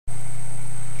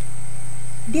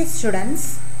Dear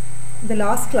students, in the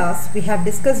last class we have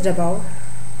discussed about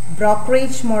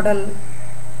brokerage model,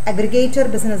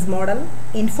 aggregator business model,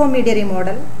 intermediary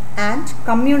model and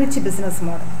community business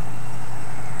model.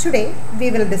 Today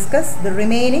we will discuss the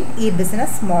remaining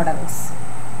e-business models.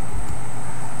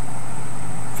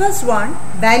 First one,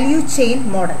 value chain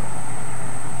model.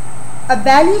 A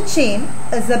value chain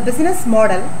is a business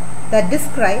model that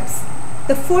describes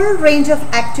the full range of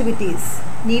activities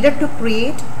needed to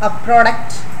create a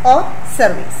product or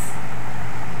service.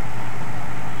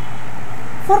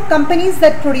 For companies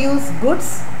that produce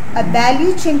goods, a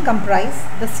value chain comprises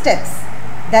the steps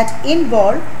that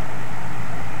involve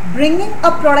bringing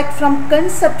a product from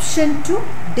conception to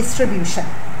distribution.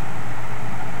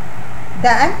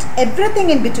 And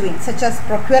everything in between, such as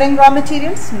procuring raw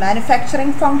materials,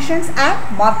 manufacturing functions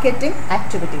and marketing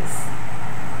activities.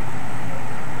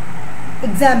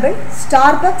 Example,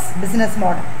 Starbucks business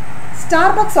model.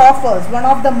 Starbucks offers one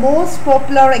of the most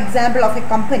popular example of a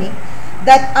company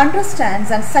that understands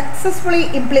and successfully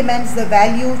implements the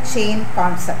value chain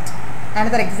concept.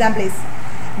 Another example is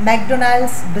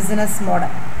McDonald's business model.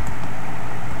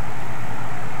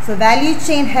 So value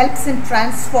chain helps in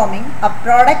transforming a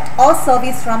product or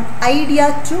service from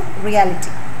idea to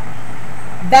reality.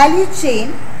 Value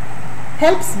chain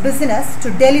helps business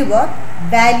to deliver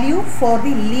value for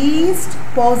the least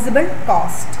possible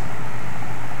cost.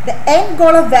 The end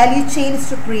goal of value chain is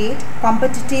to create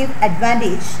competitive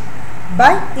advantage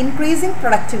by increasing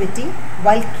productivity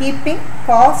while keeping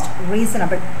cost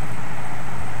reasonable.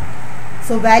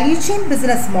 So value chain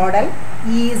business model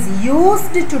is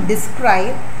used to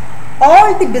describe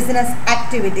all the business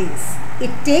activities it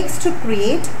takes to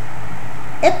create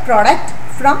a product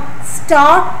from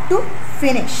start to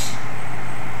finish.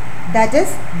 That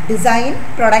is design,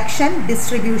 production,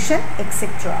 distribution,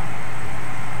 etc.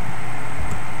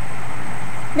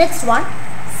 Next one,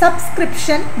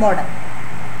 subscription model.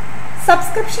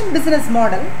 Subscription business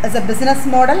model is a business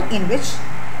model in which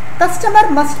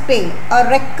customer must pay a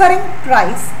recurring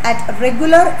price at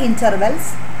regular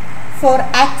intervals for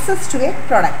access to a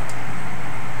product.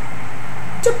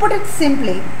 To put it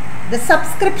simply, the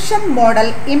subscription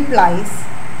model implies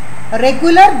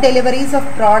regular deliveries of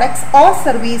products or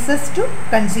services to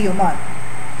consumer.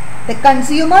 The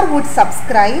consumer would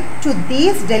subscribe to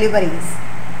these deliveries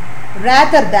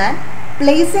rather than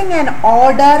placing an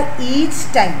order each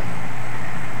time.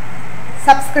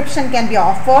 Subscription can be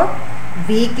offered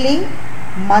weekly,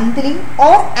 monthly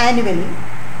or annually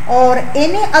or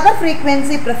any other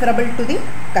frequency preferable to the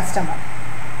customer.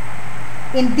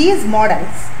 In these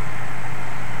models,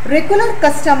 regular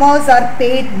customers are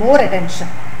paid more attention,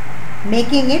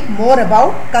 making it more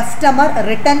about customer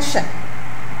retention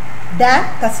than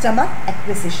customer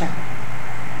acquisition.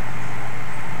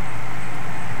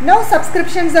 Now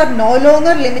subscriptions are no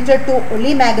longer limited to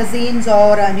only magazines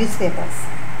or newspapers.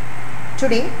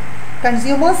 Today,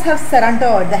 consumers have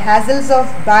surrendered the hassles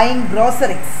of buying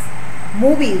groceries,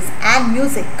 movies and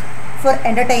music for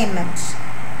entertainment,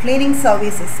 cleaning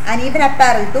services and even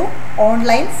apparel to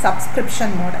online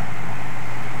subscription model.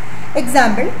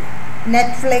 Example,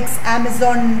 Netflix,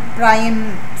 Amazon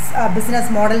Prime business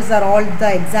models are all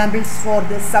the examples for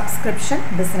this subscription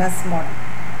business model.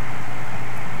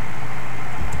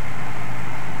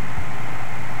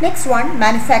 Next one,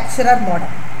 manufacturer model.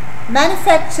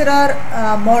 Manufacturer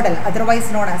model,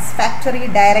 otherwise known as factory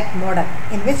direct model,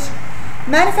 in which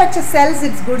manufacturer sells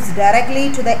its goods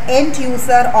directly to the end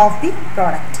user of the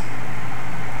product.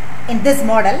 In this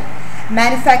model,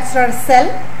 manufacturers sell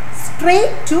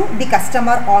straight to the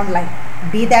customer online,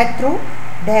 be that through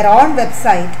their own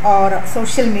website or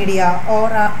social media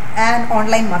or an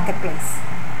online marketplace.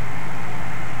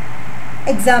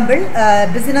 Example,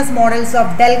 business models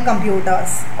of Dell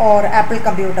computers or Apple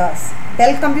computers.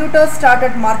 Dell computers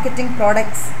started marketing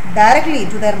products directly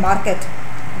to their market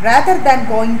rather than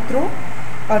going through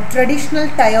a traditional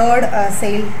tiered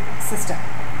sale system.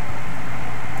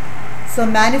 So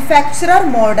manufacturer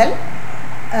model,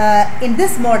 in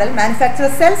this model, manufacturer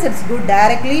sells its good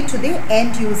directly to the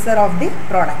end user of the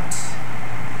product.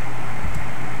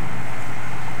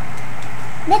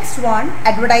 Next one,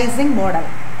 advertising model.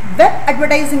 Web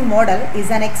advertising model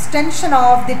is an extension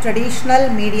of the traditional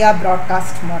media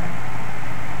broadcast model.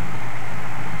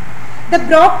 The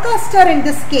broadcaster in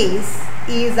this case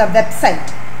is a website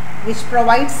which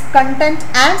provides content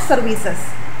and services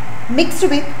mixed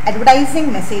with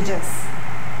advertising messages,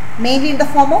 mainly in the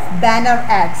form of banner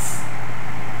ads.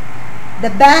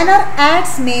 The banner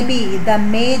ads may be the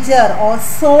major or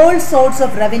sole source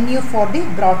of revenue for the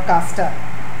broadcaster.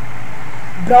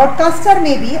 Broadcaster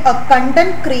may be a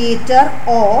content creator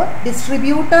or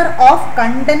distributor of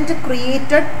content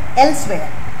created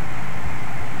elsewhere.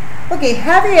 Okay,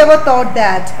 have you ever thought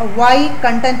that why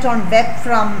content on web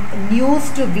from news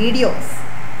to videos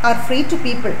are free to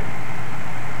people?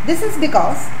 This is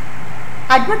because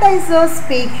advertisers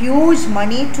pay huge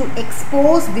money to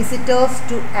expose visitors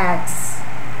to ads.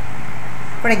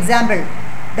 For example,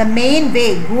 the main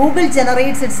way Google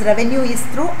generates its revenue is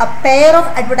through a pair of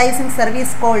advertising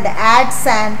service called Ads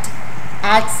and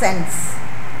AdSense.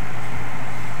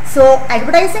 So,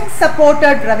 advertising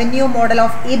supported revenue model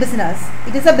of e-business,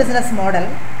 it is a business model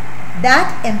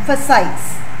that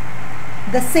emphasizes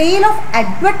the sale of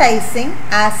advertising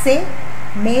as a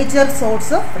major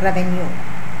source of revenue.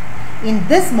 In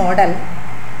this model,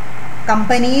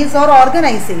 companies or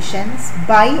organizations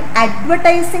buy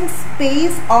advertising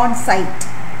space on site,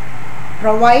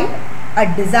 provide a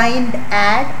designed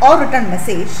ad or written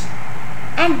message,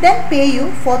 and then pay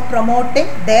you for promoting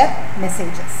their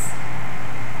messages.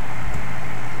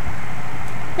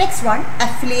 Next one,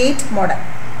 affiliate model.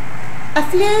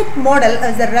 Affiliate model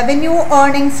is a revenue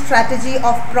earning strategy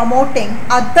of promoting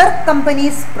other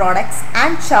companies' products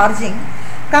and charging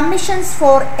commissions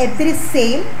for every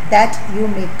sale that you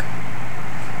make.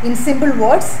 In simple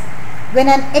words, when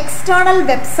an external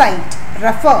website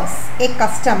refers a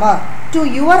customer to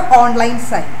your online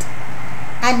site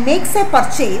and makes a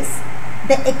purchase,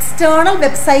 the external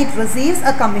website receives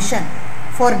a commission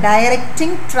for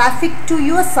directing traffic to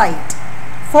your site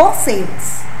for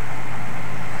sales.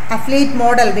 Affiliate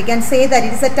model, we can say that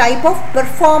it is a type of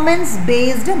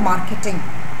performance-based marketing.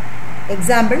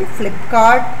 Example,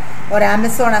 Flipkart or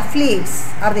Amazon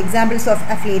affiliates are the examples of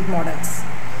affiliate models.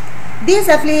 These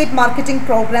affiliate marketing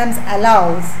programs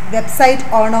allows website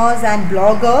owners and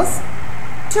bloggers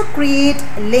to create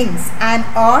links and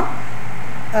earn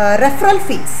referral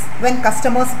fees when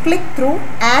customers click through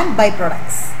and buy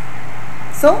products.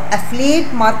 So,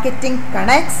 affiliate marketing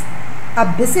connects a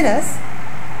business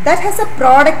that has a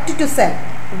product to sell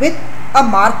with a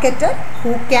marketer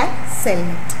who can sell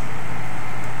it.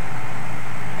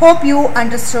 Hope you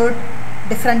understood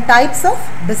different types of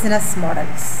business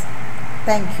models.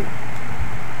 Thank you.